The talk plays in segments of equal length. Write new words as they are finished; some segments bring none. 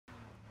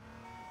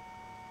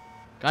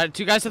Got it.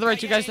 2 guys to the right.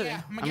 2 guys to the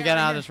right. I'm getting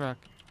out of this rock.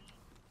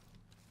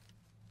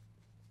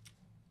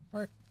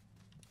 Where?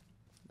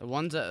 The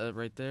one's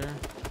right there.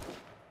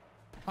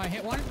 Oh, I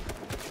hit one.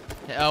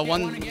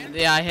 One again?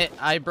 Yeah,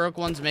 I broke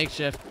one's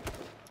makeshift.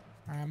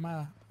 You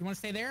want to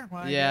stay there?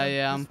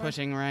 Yeah, I'm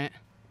pushing right.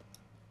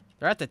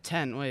 They're at the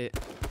tent. Wait.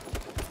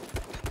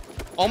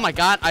 Oh my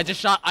God! I just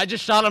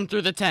shot him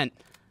through the tent.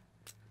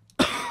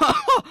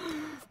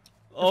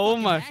 Oh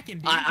my!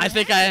 Hacking, I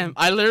think I am.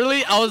 I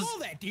was.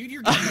 That, dude.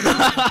 You're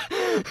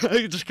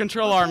Just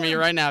control army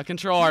right now.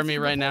 Control army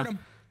right now.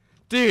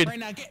 Dude, right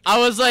now, I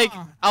was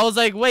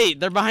like, wait,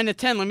 they're behind the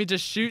tent. Let me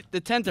just shoot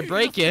the tent to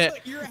break it.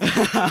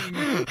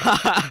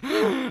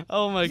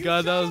 Oh my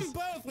God, that was,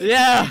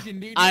 yeah,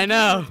 I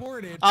know.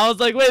 I was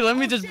like, wait, let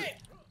me just,